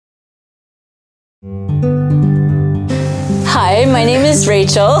Hi, my name is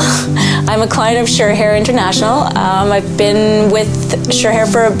Rachel. I'm a client of Sure Hair International. I've been with Sure Hair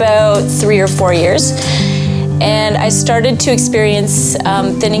for about 3 or 4 years. And I started to experience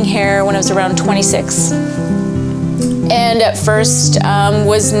thinning hair when I was around 26. And at first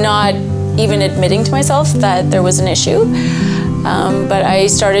was not even admitting to myself that there was an issue. But I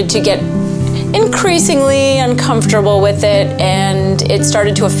started to get increasingly uncomfortable with it, and it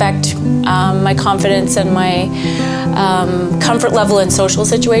started to affect my confidence and my comfort level in social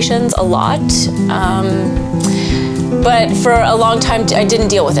situations a lot. But for a long time I didn't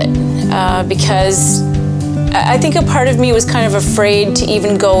deal with it because I think a part of me was kind of afraid to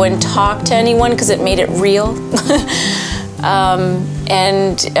even go and talk to anyone because it made it real.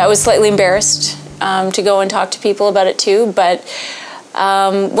 And I was slightly embarrassed to go and talk to people about it too. But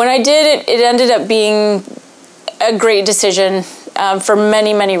when I did, it ended up being a great decision for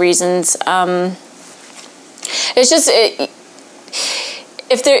many, many reasons. It's just,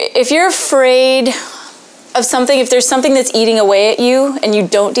 if you're afraid of something, if there's something that's eating away at you and you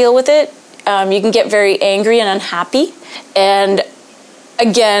don't deal with it, you can get very angry and unhappy. And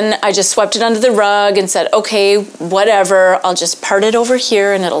again, I just swept it under the rug and said, okay, whatever, I'll just part it over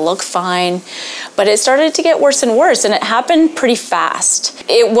here and it'll look fine. But it started to get worse and worse, and it happened pretty fast.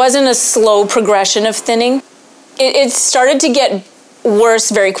 It wasn't a slow progression of thinning. It started to get worse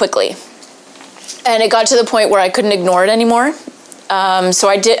very quickly. And it got to the point where I couldn't ignore it anymore. So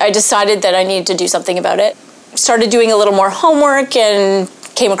I decided that I needed to do something about it. Started doing a little more homework and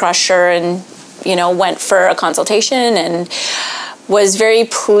came across Sure and, went for a consultation and was very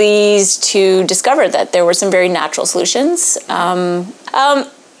pleased to discover that there were some very natural solutions. The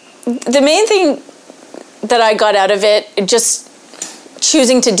main thing that I got out of it, just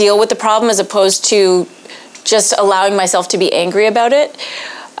choosing to deal with the problem as opposed to just allowing myself to be angry about it,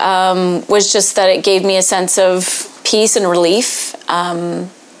 was just that it gave me a sense of peace and relief, that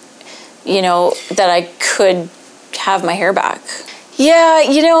I could have my hair back. Yeah,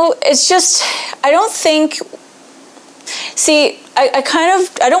 it's just, I don't think, see, I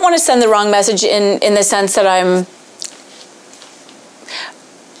don't want to send the wrong message in the sense that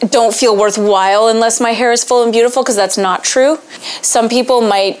don't feel worthwhile unless my hair is full and beautiful, because that's not true. Some people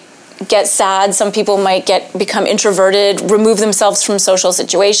might get sad, some people might become introverted, remove themselves from social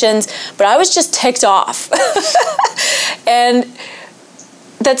situations, but I was just ticked off. And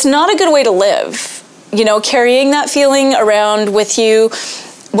that's not a good way to live. Carrying that feeling around with you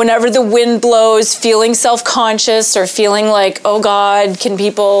whenever the wind blows, feeling self-conscious or feeling like, oh God, can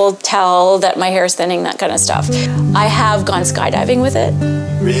people tell that my hair is thinning, that kind of stuff. I have gone skydiving with it.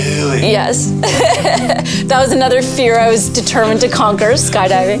 Really? Yes. That was another fear I was determined to conquer,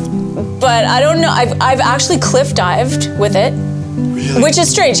 skydiving. But I don't know, I've actually cliff dived with it. Really? Which is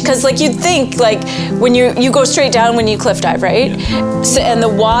strange, because you'd think when you go straight down when you cliff dive, right? Yeah. So, and the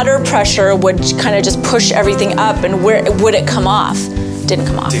water pressure would kind of just push everything up, and where would it come off? Didn't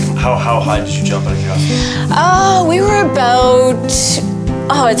come off. How high did you jump out of curiosity? We were about,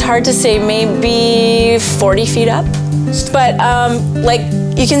 it's hard to say, maybe 40 feet up. But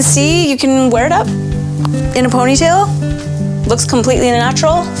you can see, you can wear it up in a ponytail. Looks completely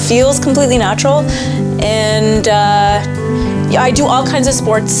natural, feels completely natural. And I do all kinds of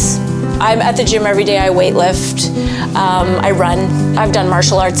sports. I'm at the gym every day, I weight lift, I run. I've done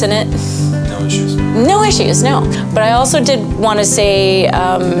martial arts in it. No issues? No issues, no. But I also did want to say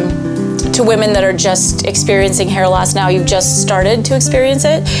to women that are just experiencing hair loss now, you've just started to experience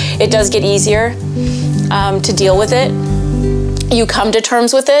it, it does get easier to deal with it. You come to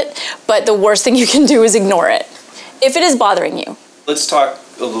terms with it, but the worst thing you can do is ignore it, if it is bothering you. Let's talk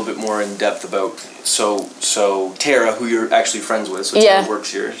a little bit more in depth about, so Tara, who you're actually friends with, so Yeah. Tara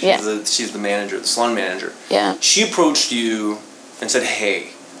works here, she's the manager, the salon manager. Yeah. She approached you and said,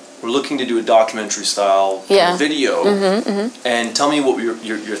 hey, we're looking to do a documentary style kind of video, and tell me what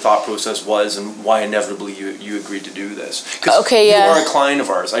your thought process was and why inevitably you agreed to do this. Okay, you are a client of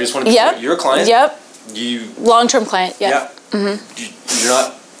ours. I just want to be clear. You're a client. Yep. You long-term client. Yeah. You're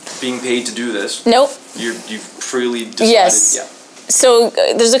not being paid to do this. Nope. You freely decided. Yes. Yeah. So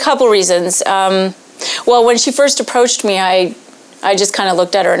there's a couple reasons. Well, when she first approached me, I just kind of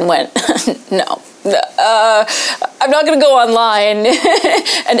looked at her and went, no. I'm not going to go online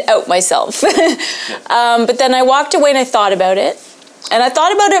and out myself. But then I walked away and I thought about it. And I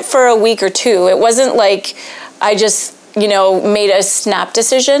thought about it for a week or two. It wasn't like I just, made a snap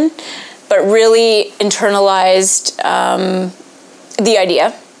decision, but really internalized the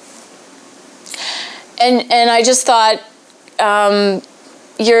idea. And I just thought,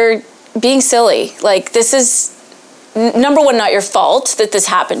 you're being silly. This is number one, not your fault that this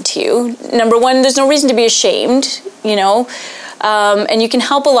happened to you. Number one, there's no reason to be ashamed, you know, and you can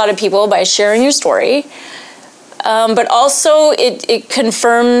help a lot of people by sharing your story. But also it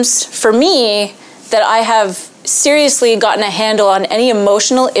confirms for me that I have seriously gotten a handle on any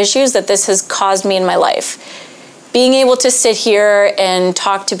emotional issues that this has caused me in my life. Being able to sit here and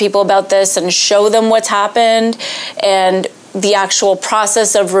talk to people about this and show them what's happened and the actual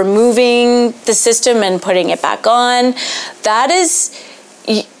process of removing the system and putting it back on, that is,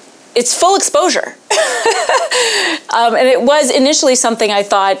 it's full exposure. And it was initially something I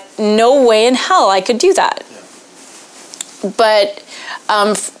thought, no way in hell I could do that. But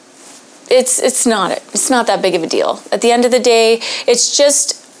it's not that big of a deal. At the end of the day, it's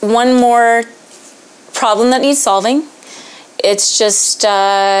just one more problem that needs solving. It's just,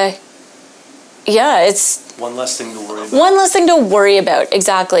 it's one less thing to worry about. One less thing to worry about,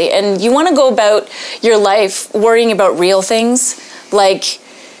 exactly. And you want to go about your life worrying about real things, like,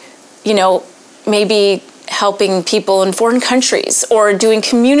 you know, maybe helping people in foreign countries or doing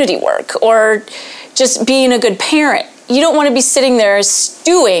community work or just being a good parent. You don't want to be sitting there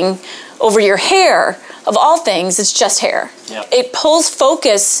stewing over your hair. Of all things, it's just hair. Yep. It pulls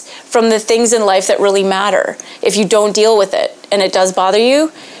focus from the things in life that really matter. If you don't deal with it and it does bother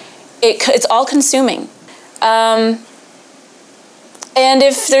you, it's all consuming. And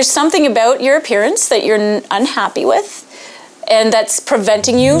if there's something about your appearance that you're unhappy with and that's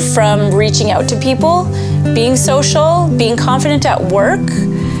preventing you from reaching out to people, being social, being confident at work,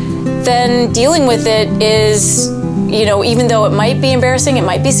 then dealing with it is, you know, even though it might be embarrassing, it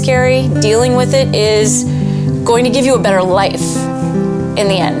might be scary, dealing with it is going to give you a better life in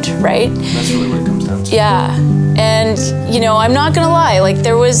the end, right? That's really what it comes down to. Yeah. And, you know, I'm not going to lie, like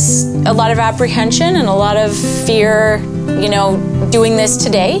there was a lot of apprehension and a lot of fear, you know, doing this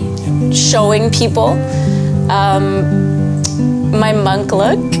today, showing people my monk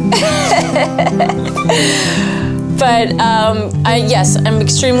look. But yes, I'm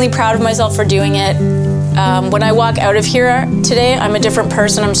extremely proud of myself for doing it. When I walk out of here today, I'm a different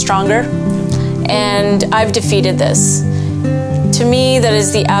person, I'm stronger, and I've defeated this. To me, that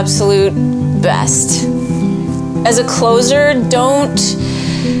is the absolute best. As a closer, don't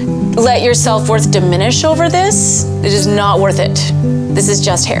let your self-worth diminish over this. It is not worth it. This is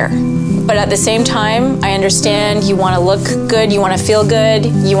just hair. But at the same time, I understand you want to look good, you want to feel good,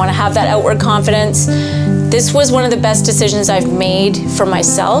 you want to have that outward confidence. This was one of the best decisions I've made for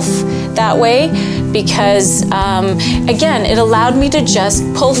myself that way because, again, it allowed me to just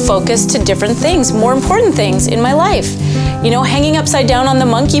pull focus to different things, more important things in my life. You know, hanging upside down on the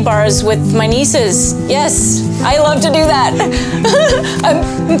monkey bars with my nieces. Yes, I love to do that.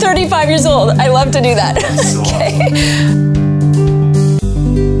 I'm 35 years old. I love to do that. Okay.